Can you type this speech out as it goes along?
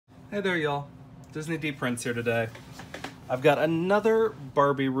Hey there, y'all. Disney D Prince here today. I've got another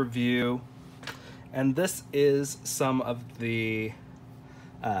Barbie review, and this is some of the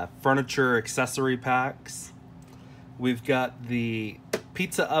furniture accessory packs. We've got the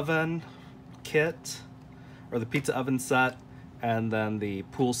pizza oven kit, or the pizza oven set, and then the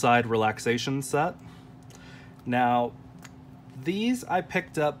poolside relaxation set. Now, these I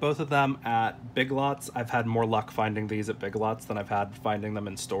picked up, both of them, at Big Lots. I've had more luck finding these at Big Lots than I've had finding them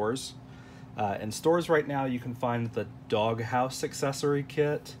in stores. In stores right now, you can find the Doghouse accessory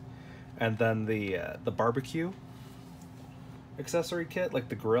kit, and then the barbecue accessory kit, like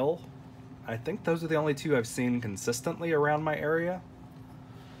the grill. I think those are the only two I've seen consistently around my area.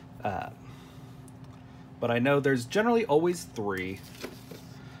 But I know there's generally always three.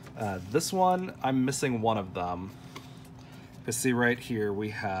 This one, I'm missing one of them. You see right here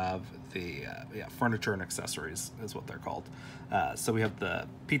we have the furniture and accessories is what they're called. So we have the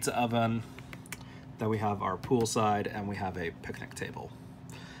pizza oven, then we have our poolside, and we have a picnic table.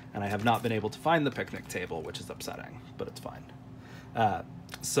 And I have not been able to find the picnic table, which is upsetting, but it's fine.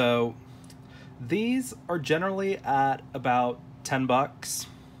 So these are generally at about 10 bucks.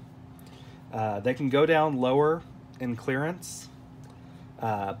 They can go down lower in clearance,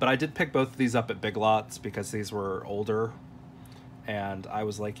 but I did pick both of these up at Big Lots because these were older. And I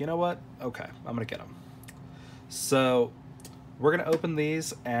was like, you know what? Okay, I'm gonna get them. So we're gonna open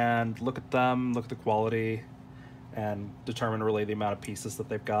these and look at them, look at the quality, and determine really the amount of pieces that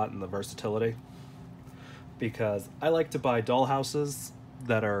they've got and the versatility. Because I like to buy doll houses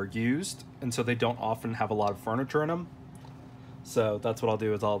that are used, and so they don't often have a lot of furniture in them. So that's what I'll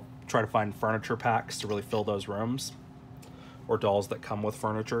do, is I'll try to find furniture packs to really fill those rooms. Or dolls that come with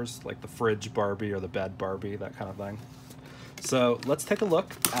furnitures, like the fridge Barbie or the bed Barbie, that kind of thing. So let's take a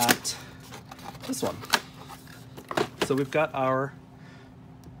look at this one. So we've got our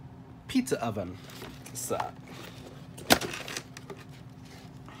pizza oven set.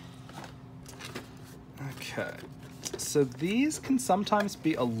 Okay, so these can sometimes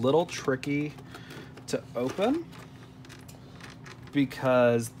be a little tricky to open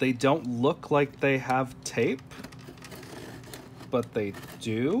because they don't look like they have tape, but they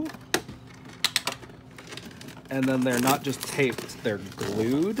do. And then they're not just taped, they're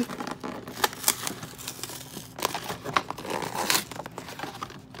glued.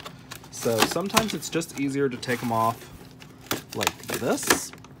 So sometimes it's just easier to take them off like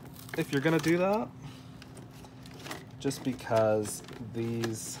this, if you're gonna do that. Just because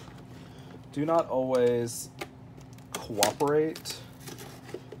these do not always cooperate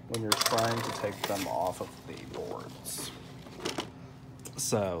when you're trying to take them off of the boards.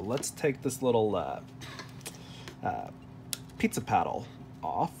 So let's take this little pizza paddle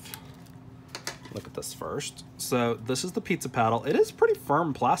off. Look at this first. So this is the pizza paddle. It is pretty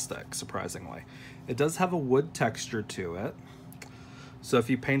firm plastic, surprisingly. It does have a wood texture to it. So if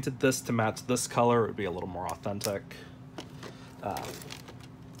you painted this to match this color, it would be a little more authentic. And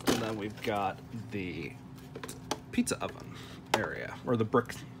then we've got the pizza oven area, or the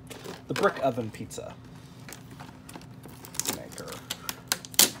brick oven pizza maker.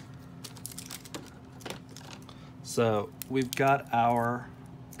 So we've got our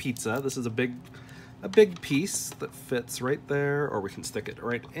pizza. This is a big piece that fits right there, or we can stick it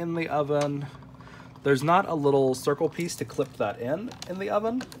right in the oven. There's not a little circle piece to clip that in the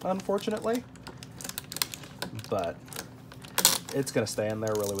oven, unfortunately, but it's gonna stay in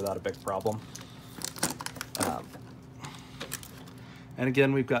there really without a big problem. And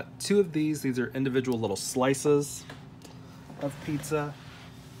again, we've got two of these. These are individual little slices of pizza.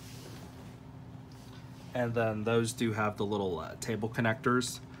 And then those do have the little table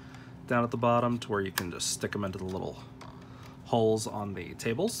connectors down at the bottom to where you can just stick them into the little holes on the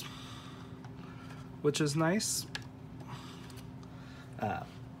tables, which is nice.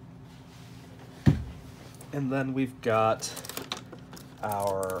 And then we've got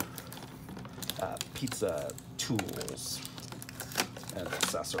our pizza tools and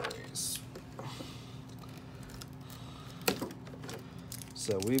accessories.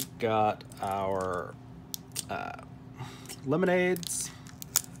 So we've got our lemonades.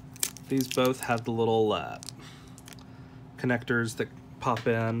 These both have the little connectors that pop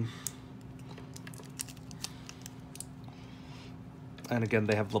in. And again,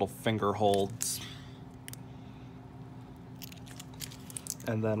 they have little finger holds.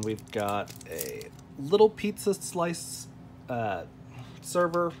 And then we've got a little pizza slice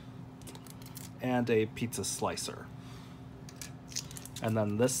server and a pizza slicer. And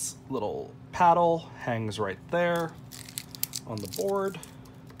then this little paddle hangs right there on the board.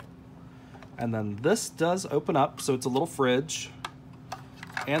 And then this does open up, so it's a little fridge.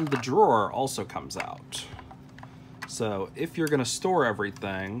 And the drawer also comes out. So if you're gonna store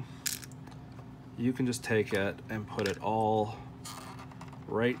everything, you can just take it and put it all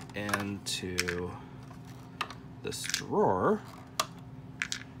right into this drawer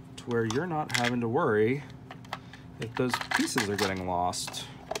to where you're not having to worry if those pieces are getting lost.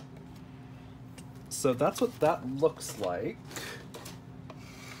 So that's what that looks like.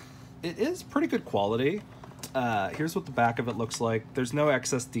 It is pretty good quality. Here's what the back of it looks like. There's no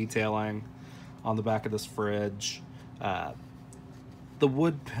excess detailing on the back of this fridge. The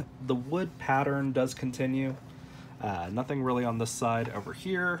wood pattern does continue. Nothing really on this side over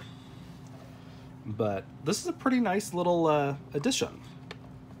here. But this is a pretty nice little addition.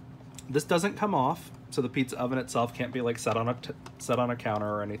 This doesn't come off, so the pizza oven itself can't be like set on a counter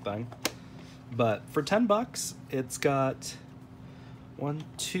or anything. But for 10 bucks, it's got 1,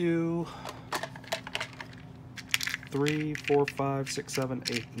 2, 3, 4, 5, 6, 7,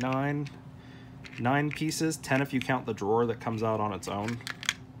 8, 9. 9 pieces, 10 if you count the drawer that comes out on its own.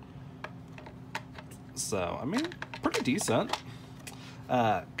 So, I mean, pretty decent.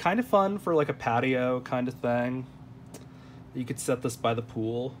 Kind of fun for like a patio kind of thing. You could set this by the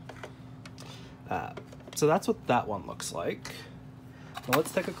pool. So that's what that one looks like. Now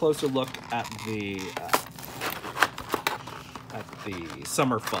let's take a closer look at the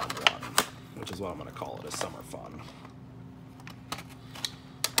summer fun one, which is what I'm going to call it, a summer fun.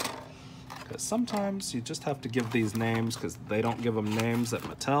 Because sometimes you just have to give these names because they don't give them names at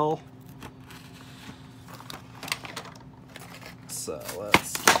Mattel. So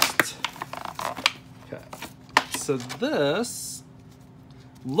let's just... Okay. So this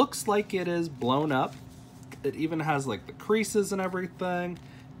looks like it is blown up. It even has like the creases and everything,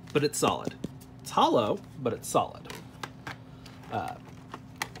 but it's solid. It's hollow, but it's solid.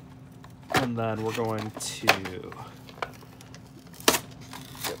 And then we're going to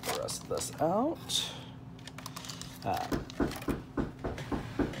get the rest of this out.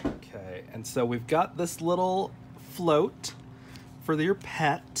 Okay, and so we've got this little float for your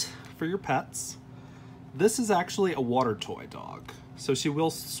pets. This is actually a water toy dog. So she will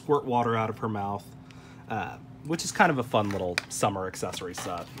squirt water out of her mouth, which is kind of a fun little summer accessory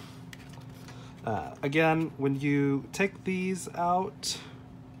set. Again, when you take these out,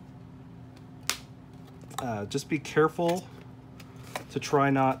 just be careful to try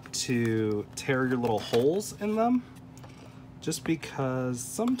not to tear your little holes in them, just because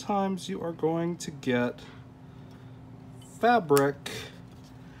sometimes you are going to get fabric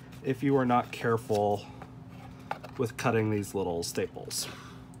if you are not careful with cutting these little staples,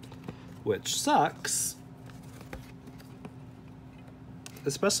 which sucks,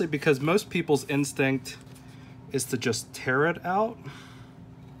 especially because most people's instinct is to just tear it out.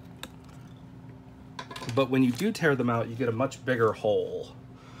 But when you do tear them out, you get a much bigger hole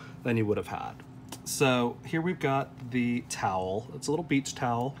than you would have had. So here we've got the towel. It's a little beach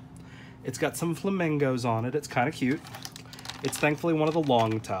towel. It's got some flamingos on it. It's kind of cute. It's thankfully one of the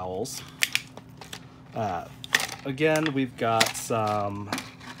long towels. Again, we've got some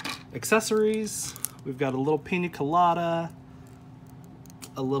accessories. We've got a little pina colada,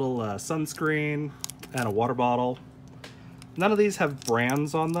 a little sunscreen, and a water bottle. None of these have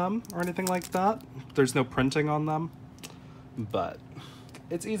brands on them or anything like that. There's no printing on them, but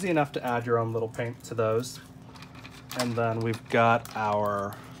it's easy enough to add your own little paint to those. And then we've got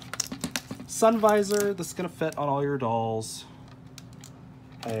our sun visor. This is gonna fit on all your dolls.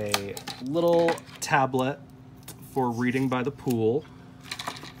 A little tablet for reading by the pool.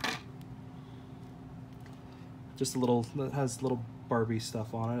 Just a little, that has little Barbie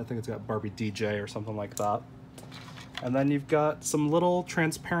stuff on it. I think it's got Barbie DJ or something like that. And then you've got some little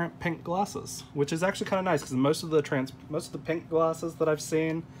transparent pink glasses, which is actually kind of nice because most of the pink glasses that I've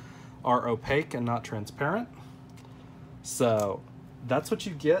seen are opaque and not transparent. So that's what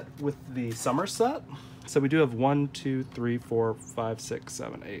you get with the summer set. So we do have 1, 2, 3, 4, 5, 6,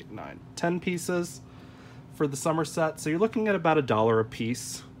 7, 8, 9, 10 pieces for the summer set. So you're looking at about $1 a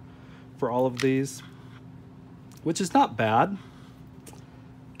piece for all of these, which is not bad.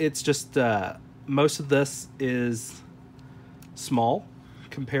 It's just most of this is small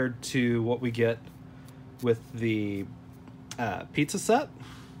compared to what we get with the pizza set,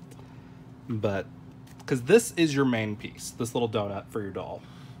 but because this is your main piece, this little donut for your doll.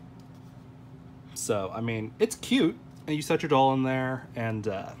 So I mean, it's cute, and you set your doll in there, and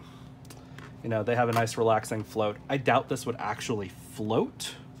you know, they have a nice relaxing float. I doubt this would actually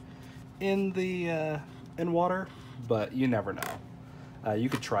float in the in water, but you never know. You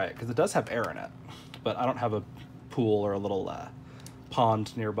could try it because it does have air in it, but I don't have a pool or a little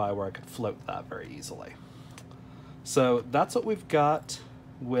pond nearby where I could float that very easily. So that's what we've got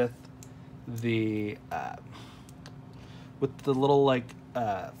with the little like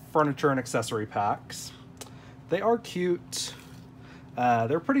furniture and accessory packs. They are cute.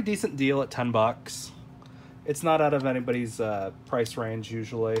 They're a pretty decent deal at $10. It's not out of anybody's price range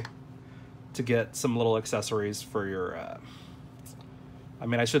usually to get some little accessories for your I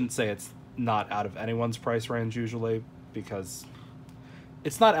mean, I shouldn't say it's not out of anyone's price range usually, because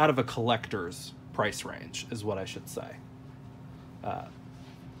it's not out of a collector's price range is what I should say.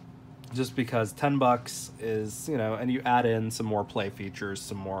 Just because $10 is, you know, and you add in some more play features,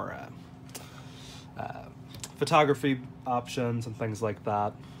 some more photography options and things like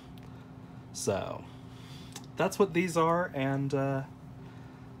that. So that's what these are, and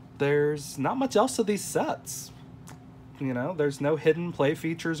there's not much else to these sets. You know, there's no hidden play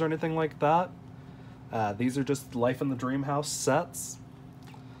features or anything like that. These are just Life in the Dreamhouse sets.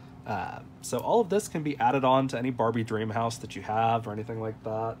 So all of this can be added on to any Barbie Dreamhouse that you have or anything like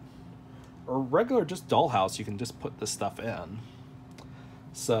that. Or regular just dollhouse, you can just put this stuff in.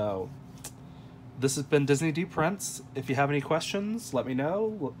 So this has been Disney D Prints. If you have any questions, let me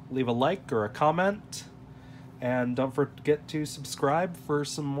know. Leave a like or a comment. And don't forget to subscribe for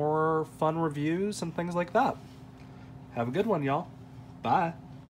some more fun reviews and things like that. Have a good one, y'all. Bye.